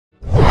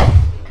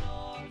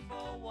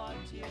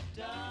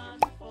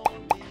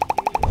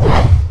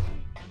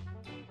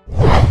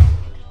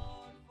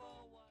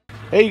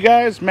Hey you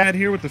guys, Matt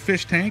here with the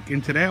fish tank,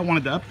 and today I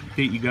wanted to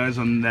update you guys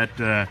on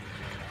that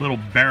little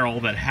barrel,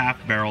 that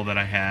half barrel that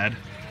I had,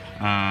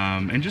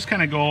 and just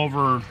kind of go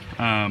over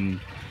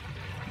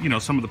you know,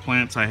 some of the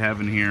plants I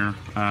have in here.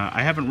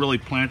 I haven't really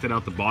planted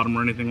out the bottom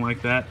or anything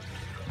like that,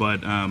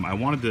 but I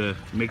wanted to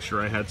make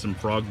sure I had some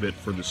Frogbit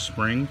for the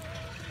spring.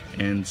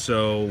 And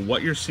so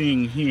what you're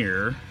seeing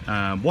here,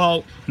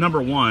 well,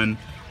 number one,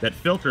 that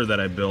filter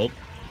that I built,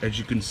 as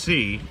you can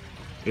see,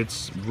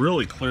 it's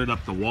really cleared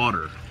up the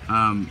water.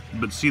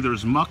 But see,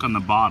 there's muck on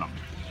the bottom.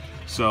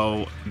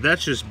 So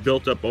that's just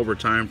built up over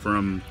time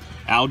from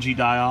algae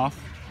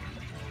die-off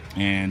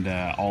and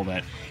all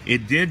that.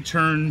 It did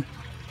turn,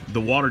 the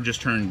water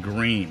just turned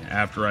green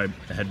after I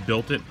had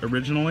built it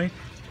originally.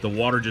 The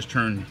water just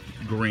turned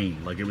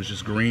green, like it was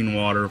just green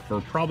water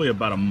for probably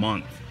about a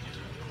month.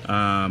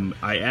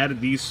 I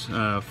added these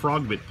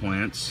Frogbit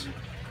plants,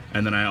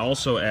 and then I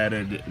also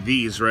added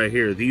these right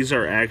here. These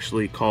are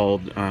actually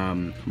called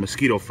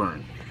mosquito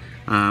fern.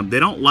 They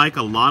don't like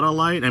a lot of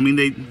light. I mean,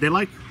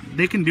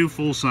 they can do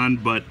full sun,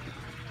 but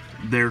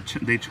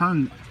they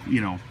turn,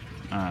 you know,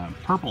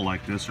 purple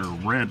like this or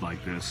red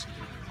like this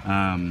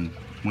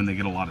when they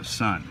get a lot of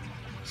sun.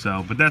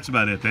 So, but that's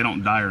about it. They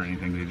don't die or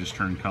anything. They just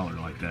turn color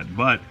like that.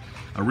 But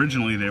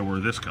originally they were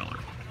this color.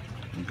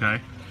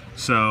 Okay,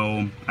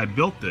 so I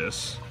built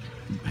this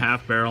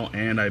half barrel,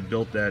 and I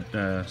built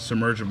that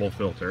submersible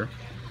filter.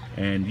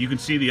 And you can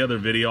see the other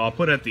video. I'll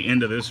put it at the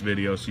end of this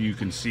video so you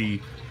can see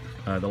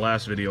the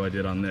last video I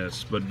did on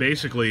this. But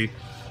basically,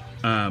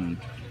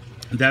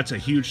 that's a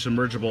huge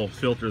submersible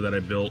filter that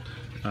I built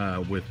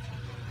with,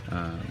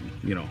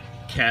 you know,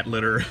 cat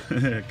litter,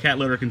 cat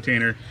litter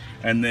container,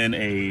 and then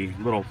a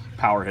little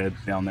power head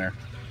down there.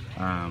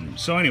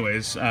 So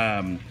anyways,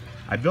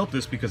 I built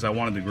this because I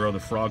wanted to grow the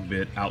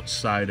Frogbit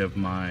outside of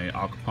my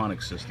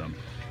aquaponics system.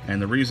 And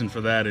the reason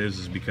for that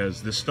is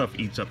because this stuff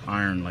eats up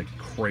iron like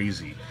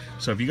crazy.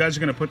 So if you guys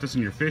are going to put this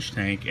in your fish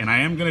tank, and I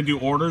am going to do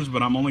orders,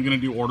 but I'm only going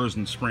to do orders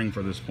in spring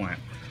for this plant,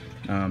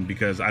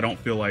 because I don't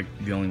feel like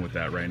dealing with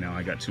that right now.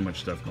 I got too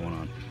much stuff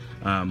going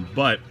on.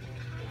 But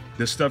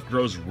this stuff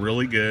grows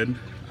really good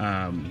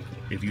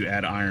if you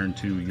add iron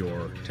to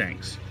your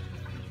tanks.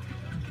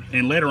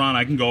 And later on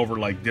I can go over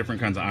like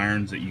different kinds of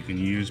irons that you can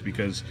use,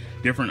 because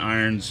different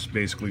irons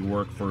basically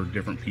work for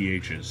different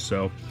pHs.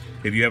 So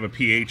if you have a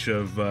pH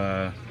of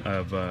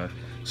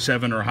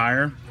 7 or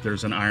higher,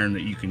 there's an iron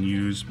that you can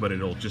use, but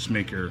it'll just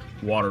make your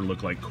water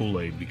look like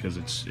Kool-Aid because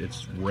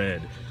it's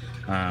red.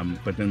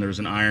 But then there's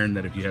an iron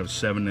that if you have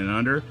 7 and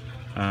under,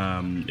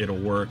 it'll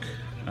work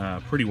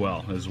pretty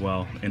well as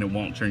well, and it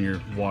won't turn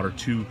your water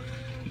too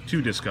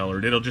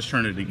discolored. It'll just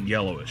turn it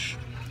yellowish.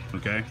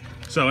 Okay,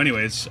 so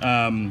anyways,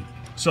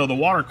 so the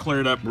water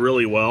cleared up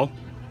really well,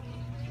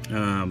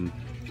 and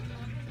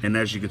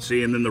as you can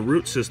see, and then the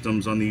root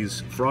systems on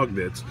these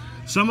Frogbits,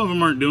 some of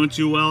them aren't doing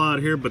too well out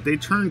here, but they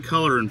turn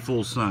color in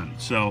full sun.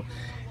 So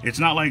it's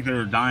not like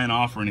they're dying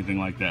off or anything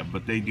like that,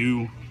 but they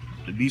do,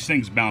 these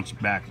things bounce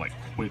back like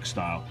quick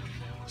style.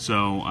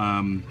 So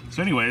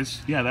so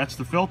anyways, yeah, that's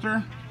the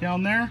filter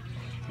down there.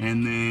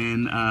 And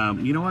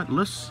then you know what,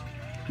 let's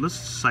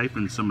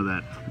siphon some of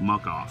that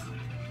muck off,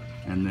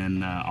 and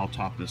then I'll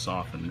top this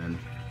off and then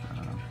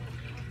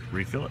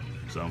refill it.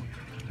 So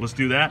let's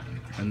do that,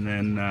 and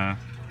then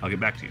I'll get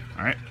back to you.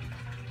 All right.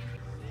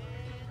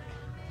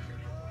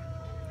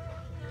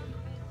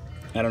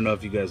 I don't know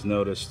if you guys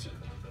noticed,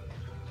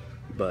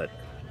 but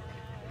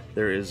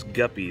there is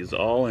guppies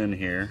all in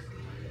here,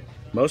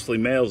 mostly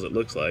males it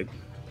looks like,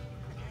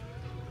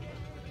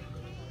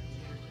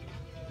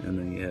 and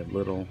then you have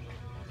little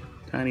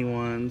tiny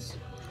ones,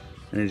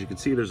 and as you can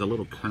see there's a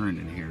little current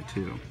in here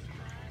too.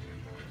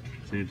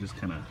 See, it just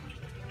kind of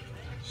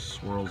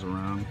swirls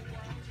around.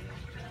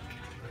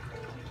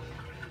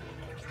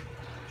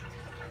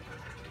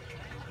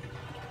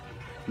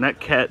 And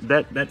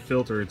that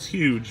filter, it's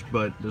huge,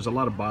 but there's a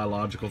lot of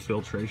biological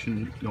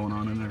filtration going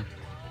on in there.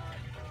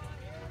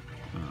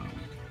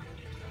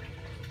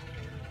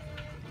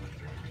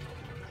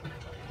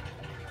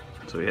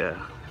 So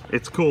yeah,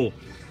 it's cool.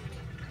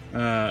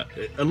 A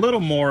little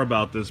more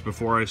about this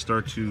before I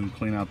start to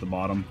clean out the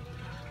bottom.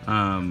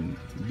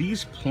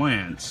 These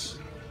plants,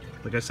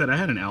 like I said, I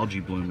had an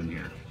algae bloom in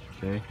here,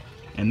 okay?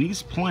 And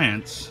these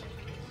plants,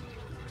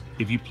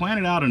 if you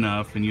plant it out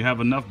enough and you have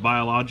enough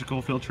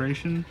biological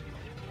filtration,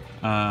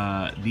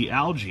 the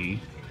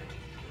algae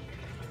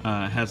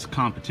has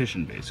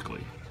competition,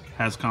 basically.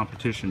 Has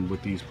competition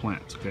with these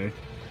plants, okay?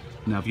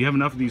 Now, if you have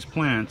enough of these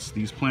plants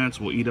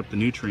will eat up the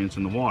nutrients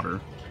in the water,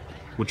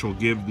 which will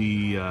give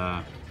the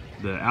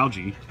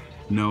algae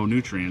no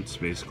nutrients,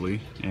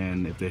 basically.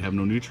 And if they have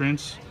no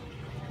nutrients,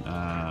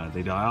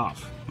 they die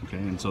off, okay?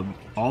 And so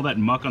all that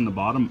muck on the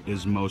bottom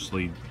is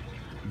mostly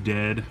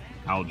dead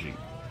algae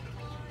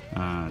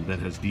that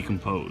has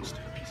decomposed.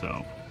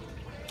 So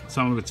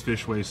some of it's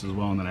fish waste as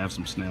well, and then I have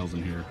some snails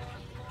in here,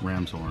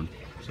 ram's horn.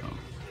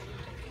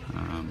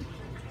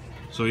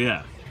 So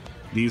yeah,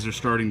 these are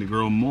starting to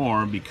grow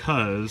more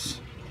because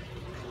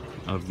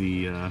of the,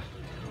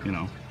 you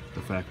know,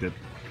 the fact that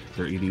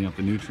they're eating up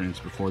the nutrients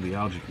before the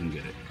algae can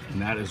get it.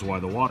 And that is why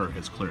the water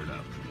has cleared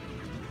up.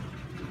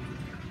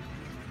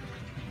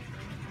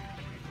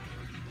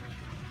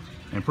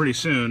 And pretty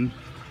soon,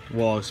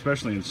 well,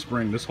 especially in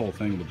spring, this whole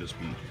thing will just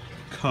be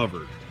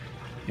covered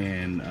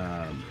in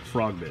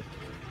Frogbit.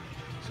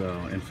 So,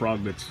 and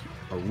Frogbit's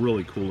a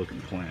really cool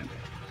looking plant.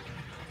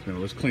 So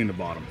let's clean the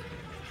bottom.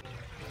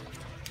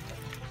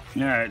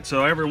 Alright,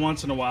 so every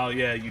once in a while,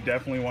 yeah, you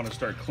definitely want to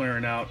start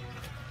clearing out,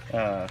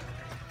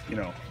 you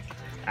know,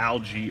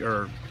 algae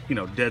or, you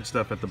know, dead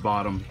stuff at the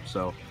bottom.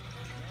 So,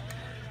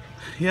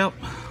 yep,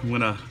 I'm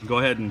going to go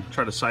ahead and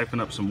try to siphon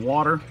up some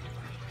water.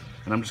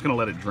 And I'm just going to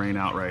let it drain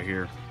out right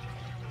here.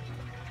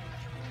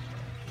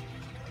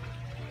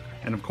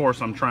 And of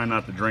course, I'm trying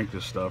not to drink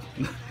this stuff.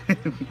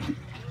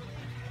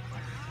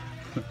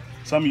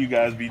 Some of you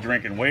guys be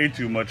drinking way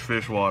too much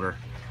fish water.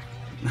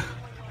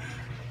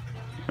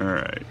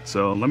 Alright,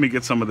 so let me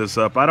get some of this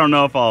up. I don't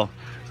know if I'll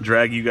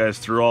drag you guys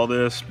through all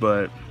this,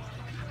 but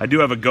I do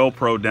have a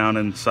GoPro down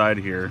inside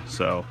here,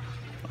 so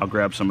I'll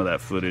grab some of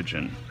that footage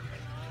and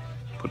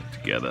put it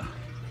together.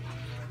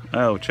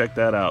 Oh, check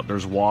that out.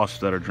 There's wasps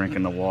that are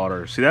drinking the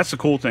water. See, that's the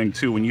cool thing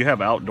too. When you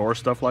have outdoor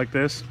stuff like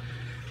this,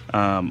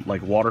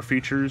 like water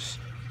features,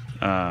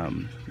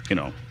 you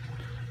know,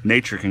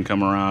 nature can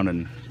come around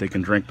and they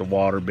can drink the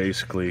water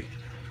basically,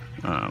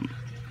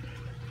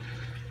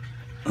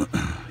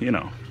 you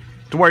know,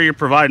 to where you're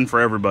providing for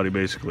everybody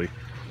basically.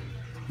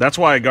 That's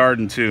why I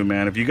garden too,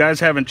 man. If you guys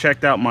haven't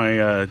checked out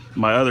my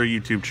my other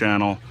YouTube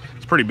channel,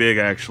 it's pretty big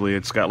actually.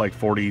 It's got like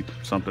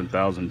 40-something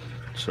thousand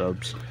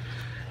subs.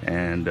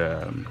 And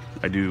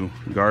I do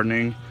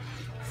gardening,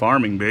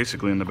 farming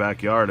basically in the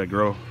backyard. I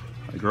grow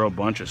a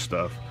bunch of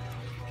stuff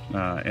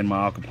in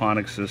my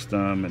aquaponics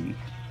system and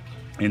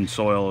in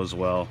soil as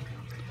well.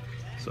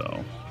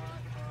 So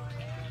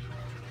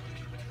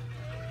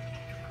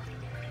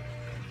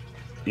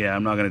yeah,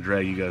 I'm not gonna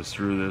drag you guys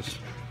through this.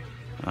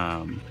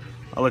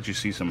 I'll let you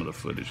see some of the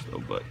footage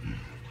though, but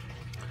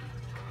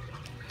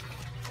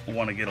I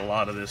want to get a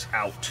lot of this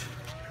out.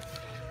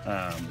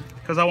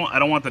 Because I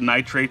don't want the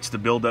nitrates to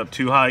build up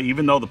too high,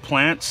 even though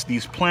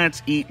these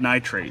plants eat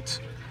nitrates,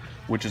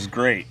 which is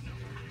great,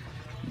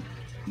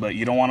 but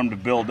you don't want them to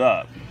build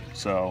up.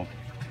 So,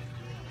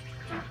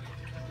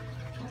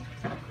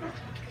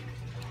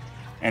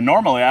 and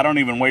normally I don't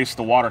even waste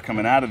the water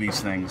coming out of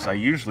these things. I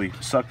usually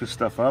suck this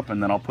stuff up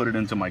and then I'll put it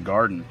into my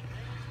garden,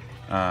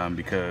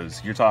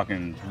 because you're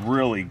talking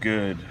really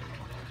good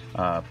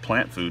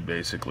plant food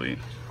basically,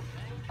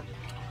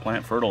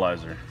 plant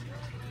fertilizer.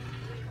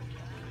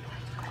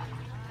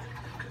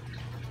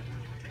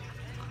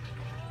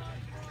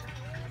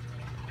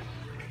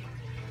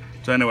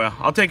 So anyway,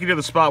 I'll take you to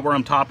the spot where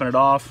I'm topping it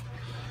off,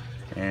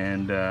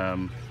 and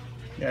yeah,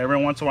 every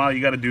once in a while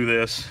you got to do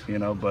this, you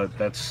know, but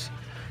that's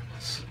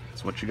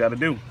what you got to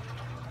do.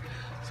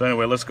 So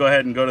anyway, let's go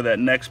ahead and go to that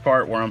next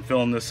part where I'm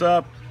filling this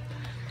up,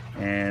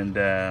 and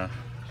go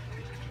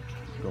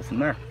from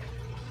there.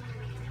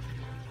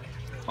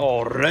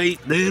 All right,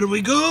 there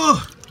we go.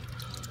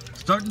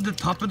 Starting to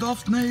top it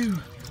off now.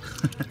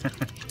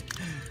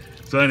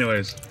 So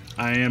anyways,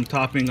 I am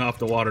topping off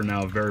the water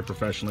now very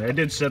professionally. I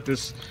did set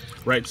this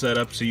right set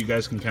up so you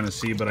guys can kind of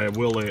see, but I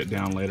will lay it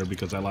down later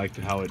because I like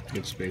how it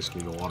gets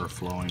basically the water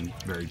flowing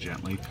very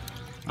gently.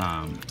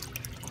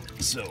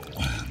 So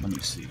let me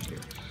see here.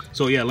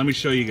 So yeah, let me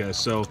show you guys.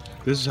 So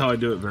this is how I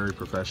do it very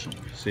professionally.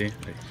 See,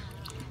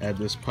 I add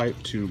this pipe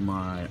to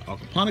my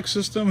aquaponics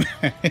system.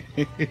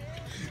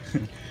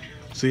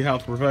 See how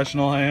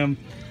professional I am?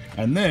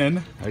 And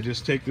then I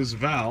just take this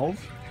valve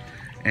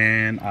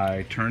and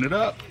I turn it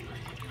up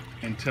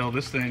until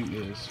this thing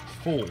is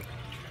full,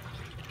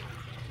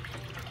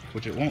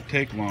 which it won't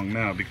take long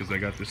now because I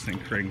got this thing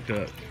cranked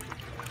up.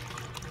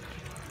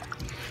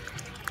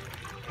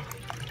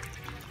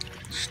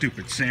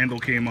 Stupid sandal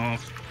came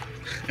off.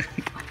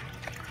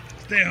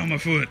 Stay on my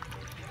foot.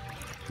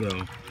 So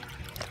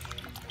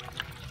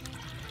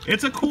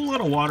it's a cool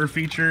little water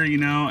feature, you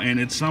know, and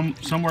it's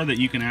somewhere that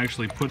you can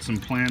actually put some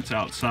plants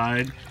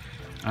outside,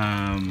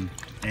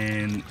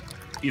 and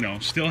you know,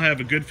 still have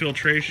a good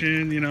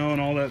filtration, you know,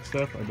 and all that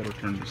stuff. I better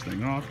turn this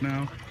thing off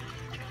now.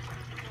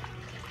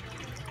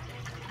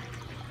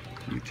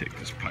 Let me take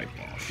this pipe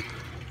off.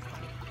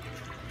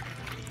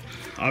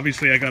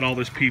 Obviously I got all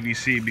this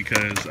PVC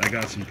because I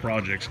got some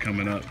projects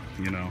coming up,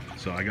 you know,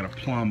 so I got to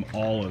plumb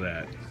all of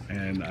that.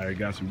 And I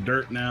got some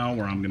dirt now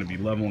where I'm going to be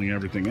leveling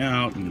everything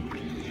out, and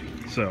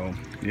so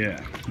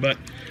yeah. But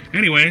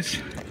anyways,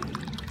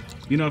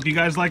 you know, if you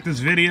guys like this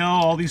video,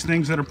 all these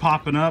things that are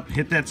popping up,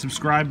 hit that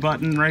subscribe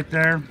button right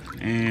there,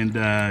 and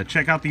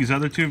check out these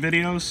other two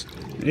videos.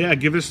 Yeah,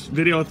 give this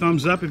video a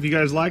thumbs up if you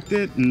guys liked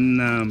it,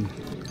 and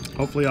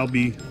hopefully I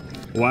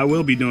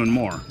will be doing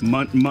more.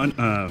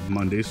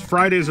 Mondays.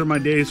 Fridays are my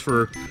days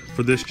for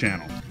this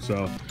channel,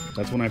 so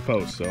that's when I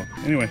post. So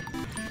anyway,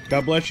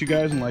 God bless you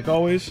guys, and like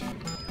always,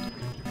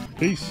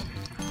 peace.